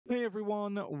Hey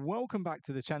everyone, welcome back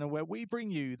to the channel where we bring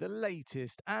you the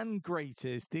latest and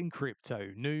greatest in crypto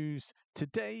news.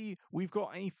 Today, we've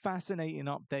got a fascinating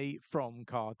update from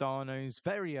Cardano's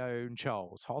very own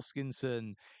Charles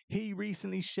Hoskinson. He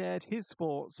recently shared his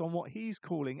thoughts on what he's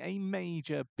calling a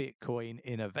major Bitcoin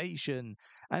innovation,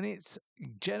 and it's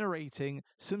generating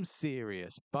some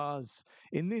serious buzz.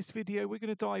 In this video, we're going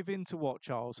to dive into what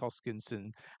Charles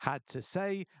Hoskinson had to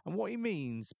say and what he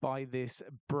means by this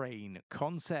brain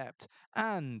concept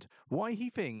and why he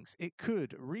thinks it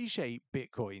could reshape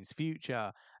Bitcoin's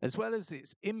future, as well as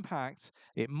its impact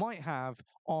it might have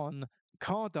on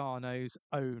Cardano's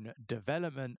own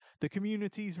development. The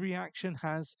community's reaction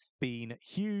has been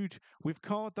huge, with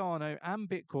Cardano and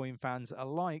Bitcoin fans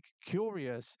alike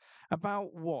curious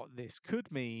about what this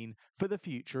could mean for the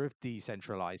future of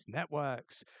decentralized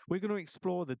networks. We're going to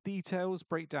explore the details,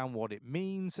 break down what it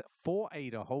means for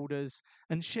ADA holders,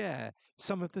 and share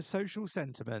some of the social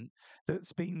sentiment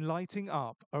that's been lighting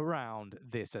up around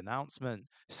this announcement.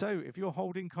 So, if you're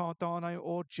holding Cardano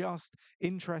or just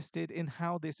interested in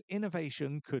how this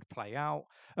innovation could play out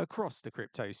across the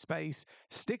crypto space,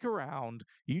 stick around.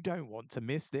 You don't want to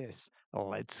miss this.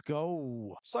 Let's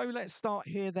go. So let's start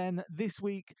here then. This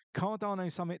week,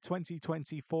 Cardano Summit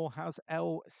 2024 has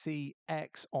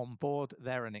LCX on board.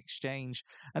 They're an exchange,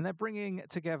 and they're bringing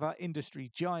together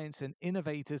industry giants and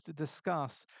innovators to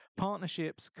discuss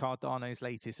partnerships, Cardano's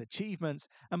latest achievements,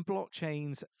 and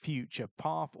blockchain's future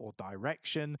path or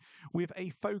direction, with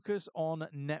a focus on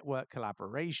network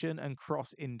collaboration and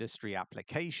cross-industry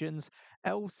applications.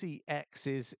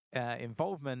 LCX's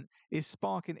involvement is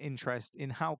sparking interest in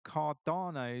how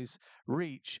Cardano's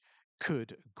reach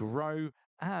could grow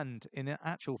and in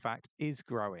actual fact is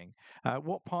growing.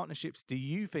 What partnerships do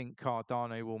you think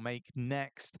Cardano will make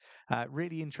next?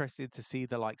 Really interested to see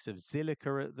the likes of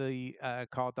Zilliqa at the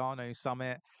Cardano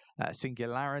Summit,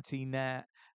 SingularityNet,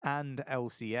 and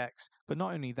LCX. But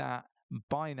not only that,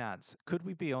 Binance. Could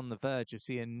we be on the verge of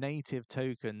seeing native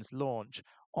tokens launch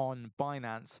on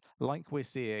Binance like we're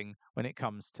seeing when it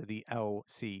comes to the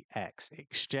LCX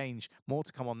exchange? More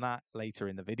to come on that later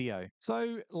in the video.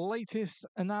 So, latest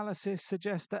analysis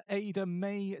suggests that ADA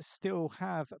may still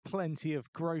have plenty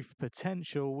of growth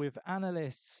potential, with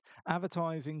analysts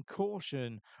advertising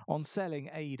caution on selling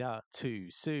ADA too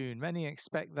soon. Many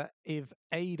expect that if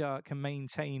ADA can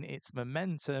maintain its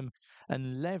momentum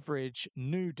and leverage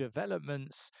new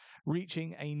developments,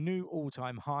 reaching a new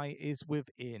all-time high is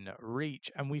within reach.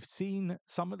 And we've seen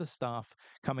some of the stuff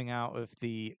coming out of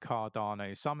the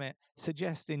Cardano Summit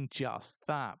suggesting just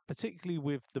that, particularly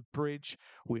with the bridge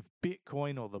with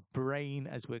Bitcoin, or the brain,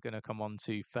 as we're going to come on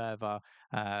to further,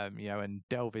 and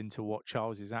delve into what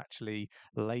Charles is actually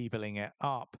labeling it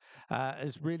up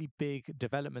as really big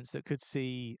developments that could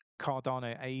see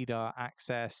Cardano ADA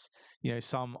access,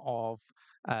 some of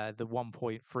the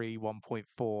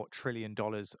 $1.4 trillion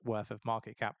worth of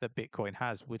market cap that Bitcoin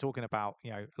has. We're talking about,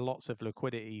 lots of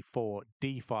liquidity for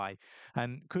DeFi,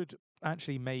 and could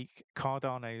actually make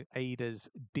Cardano ADA's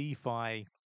DeFi,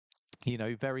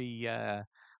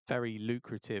 very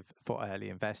lucrative for early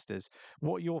investors.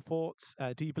 What are your thoughts?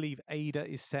 Do you believe ADA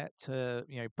is set to,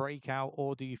 break out,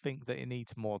 or do you think that it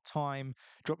needs more time?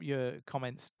 Drop your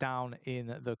comments down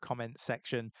in the comment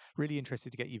section. Really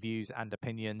interested to get your views and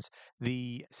opinions.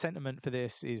 The sentiment for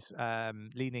this is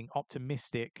leaning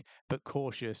optimistic but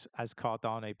cautious as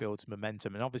Cardano builds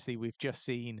momentum. And obviously, we've just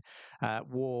seen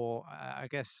war, I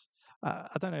guess.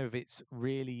 I don't know if it's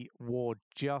really war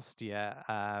just yet,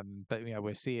 but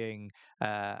we're seeing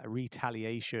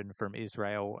retaliation from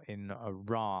Israel in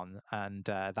Iran, and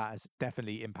that has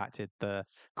definitely impacted the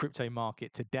crypto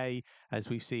market today, as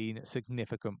we've seen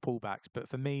significant pullbacks. But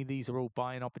for me, these are all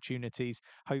buying opportunities.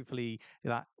 Hopefully,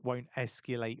 that won't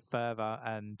escalate further.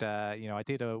 And I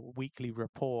did a weekly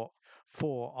report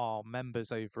for our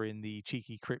members over in the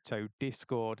Cheeky Crypto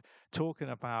Discord, talking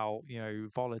about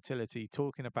volatility,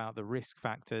 talking about the risk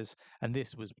factors, and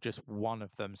this was just one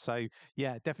of them. So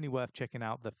yeah, definitely worth checking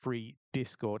out the free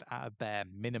Discord at a bare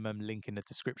minimum. Link in the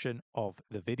description of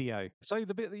the video. So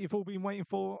the bit that you've all been waiting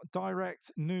for,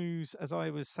 direct news. As I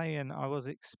was saying, I was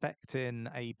expecting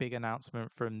a big announcement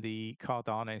from the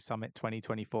Cardano Summit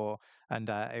 2024, and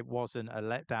it wasn't a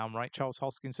letdown, right? Charles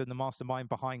Hoskinson, the mastermind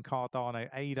behind Cardano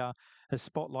ADA, has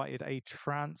spotlighted a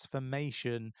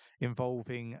transformation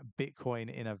involving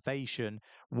Bitcoin innovation,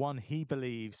 one he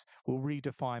believes will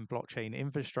redefine blockchain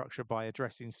infrastructure by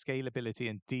addressing scalability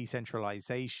and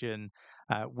decentralization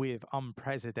with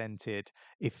unprecedented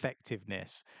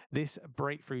effectiveness. This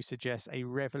breakthrough suggests a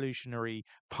revolutionary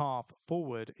path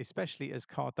forward, especially as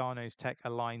Cardano's tech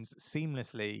aligns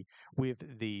seamlessly with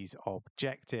these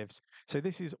objectives. So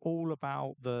this is all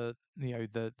about the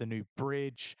new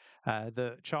bridge.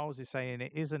 That Charles is saying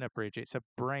it isn't a bridge, it's a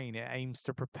brain. It aims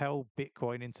to propel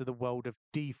Bitcoin into the world of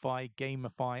DeFi,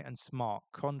 GameFi, and smart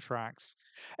contracts,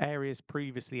 areas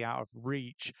previously out of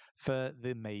reach for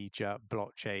the major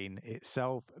blockchain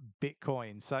itself,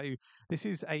 Bitcoin. So this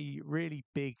is a really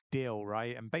big deal,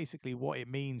 right? And basically what it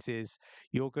means is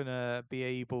you're going to be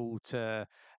able to,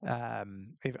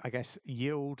 if, I guess,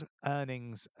 yield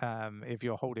earnings if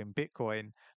you're holding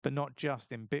Bitcoin, but not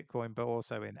just in Bitcoin, but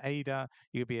also in ADA.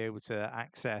 You'll be able to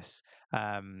access,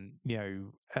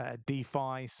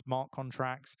 DeFi, smart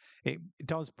contracts. It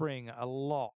does bring a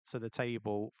lot to the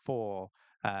table for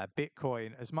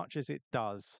Bitcoin as much as it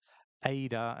does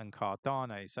ADA and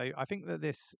Cardano. So I think that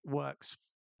this works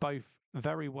both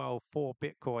very well for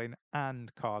Bitcoin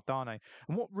and Cardano.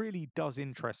 And what really does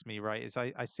interest me, right, is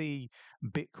I see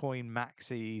Bitcoin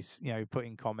maxis,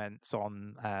 putting comments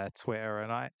on Twitter,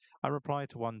 and I replied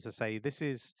to one to say this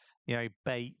is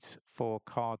bait for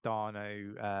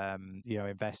Cardano,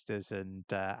 investors and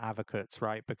advocates,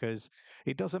 right? Because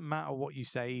it doesn't matter what you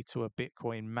say to a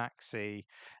Bitcoin maxi,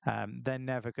 they're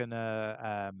never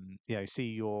gonna, see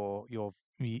your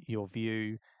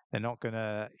view. They're not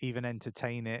gonna even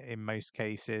entertain it in most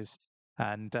cases,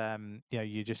 and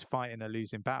you're just fighting a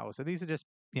losing battle. So these are just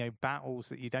battles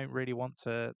that you don't really want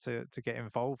to get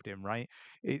involved in, right?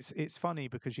 It's funny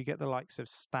because you get the likes of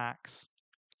Stacks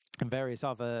and various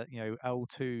other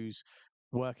L2s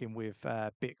working with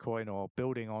Bitcoin or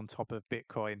building on top of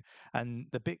Bitcoin. And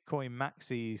the Bitcoin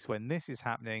maxis, when this is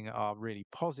happening, are really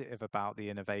positive about the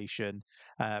innovation.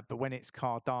 But when it's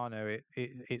Cardano,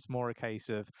 it's more a case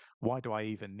of why do I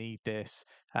even need this,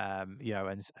 and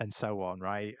so on,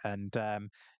 right? And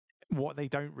what they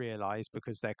don't realize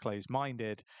because they're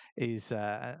closed-minded is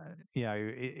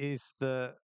is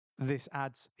that this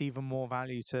adds even more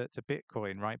value to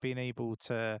Bitcoin, right? Being able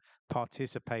to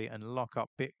participate and lock up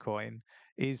Bitcoin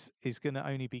is going to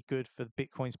only be good for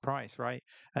Bitcoin's price, right?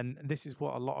 And this is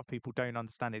what a lot of people don't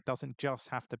understand. It doesn't just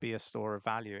have to be a store of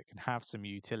value, it can have some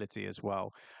utility as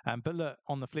well. But look,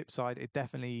 on the flip side, it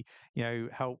definitely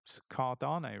helps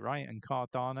Cardano, right? And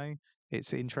Cardano,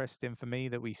 it's interesting for me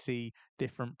that we see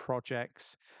different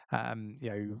projects,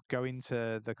 go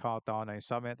into the Cardano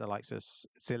Summit, the likes of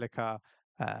Zilliqa,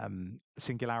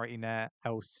 SingularityNet,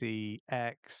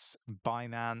 LCX,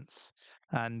 Binance.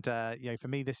 And, for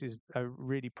me, this is a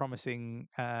really promising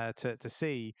to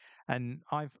see. And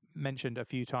I've mentioned a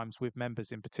few times with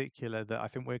members in particular that I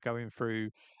think we're going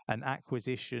through an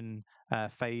acquisition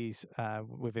phase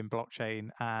within blockchain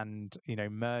and,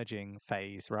 merging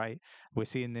phase, right? We're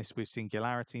seeing this with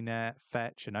SingularityNet,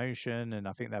 Fetch, and Ocean, and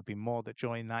I think there'll be more that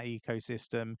join that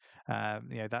ecosystem.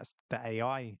 That's the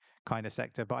AI kind of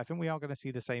sector, but I think we are going to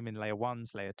see the same in layer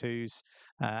ones, layer twos,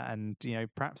 and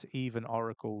perhaps even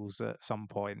oracles at some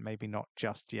point. Maybe not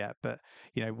just yet, but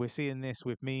we're seeing this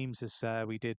with memes as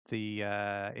we did the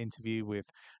interview with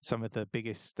some of the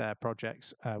biggest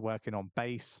projects working on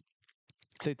base.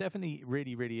 So definitely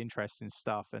really, really interesting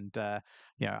stuff. And,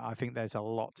 I think there's a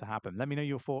lot to happen. Let me know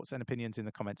your thoughts and opinions in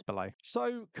the comments below.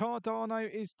 So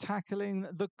Cardano is tackling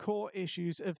the core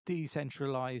issues of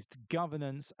decentralized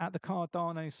governance at the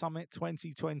Cardano Summit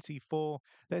 2024.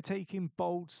 They're taking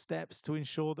bold steps to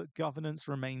ensure that governance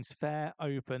remains fair,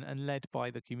 open, and led by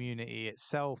the community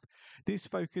itself. This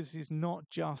focus is not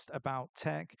just about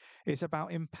tech, it's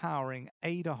about empowering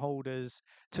ADA holders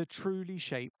to truly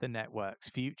shape the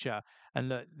network's future. And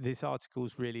look, this article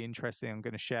is really interesting. I'm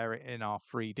going to share it in our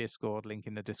free Discord, link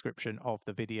in the description of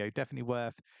the video. Definitely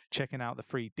worth checking out the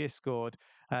free Discord.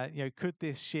 Could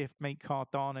this shift make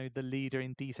Cardano the leader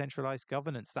in decentralized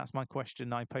governance? That's my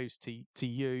question I pose to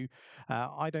you.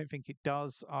 I don't think it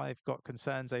does. I've got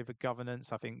concerns over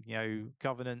governance. I think,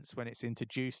 governance, when it's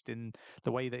introduced in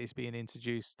the way that it's being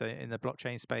introduced in the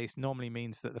blockchain space, normally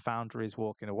means that the founder is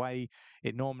walking away.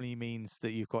 It normally means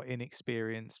that you've got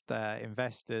inexperienced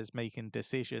investors making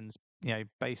decisions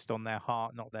based on their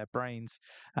heart, not their brains,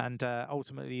 and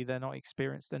ultimately they're not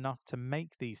experienced enough to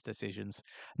make these decisions.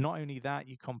 Not only that,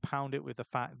 you compound it with the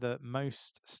fact that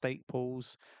most stake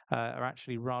pools are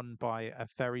actually run by a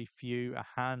very few, a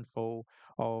handful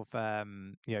of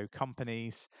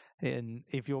companies. And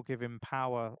if you're giving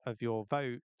power of your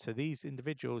vote to these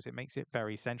individuals, it makes it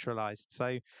very centralized.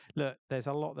 So look, there's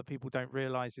a lot that people don't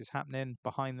realize is happening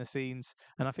behind the scenes,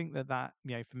 and I think that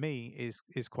for me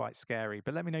is quite scary.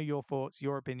 But let me know your thoughts,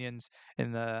 your opinions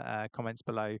in the comments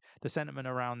below. The sentiment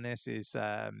around this is,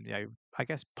 I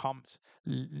guess, pumped,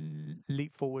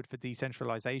 leap forward for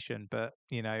decentralization. But,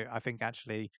 I think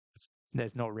actually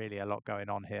there's not really a lot going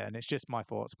on here. And it's just my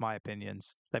thoughts, my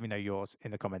opinions. Let me know yours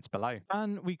in the comments below.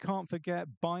 And we can't forget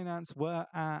Binance were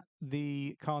at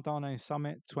the Cardano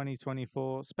Summit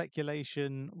 2024.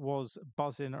 Speculation was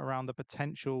buzzing around the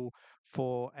potential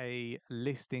for a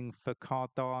listing for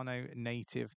Cardano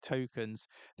native tokens.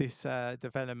 This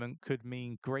development could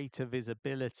mean greater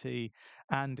visibility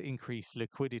and increased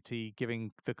liquidity,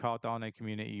 giving the Cardano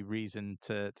community reason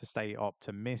to stay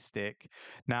optimistic.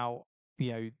 Now,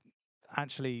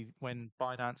 actually, when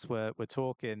Binance were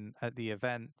talking at the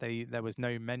event, there was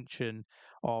no mention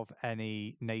of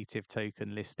any native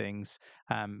token listings,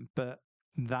 but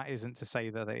that isn't to say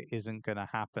that it isn't going to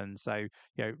happen. So,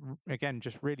 again,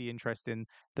 just really interesting.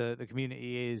 The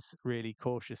community is really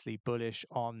cautiously bullish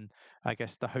on, I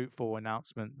guess, the hopeful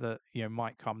announcement that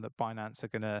might come, that Binance are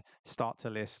going to start to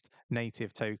list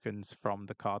native tokens from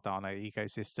the Cardano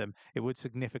ecosystem. It would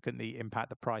significantly impact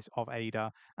the price of ADA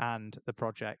and the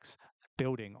projects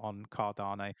building on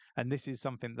Cardano. And this is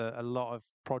something that a lot of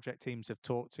project teams have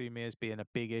talked to me as being a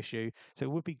big issue. So it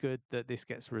would be good that this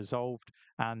gets resolved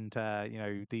and,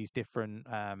 these different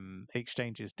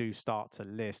exchanges do start to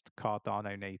list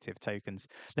Cardano native tokens.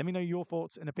 Let me know your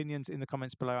thoughts and opinions in the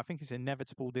comments below. I think it's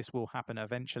inevitable this will happen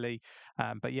eventually.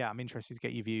 But yeah, I'm interested to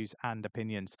get your views and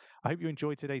opinions. I hope you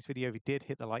enjoyed today's video. If you did,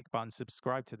 hit the like button,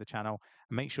 subscribe to the channel,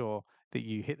 and make sure that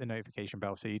you hit the notification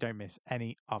bell so you don't miss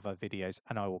any other videos.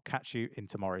 And I will catch you in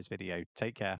tomorrow's video. Take care.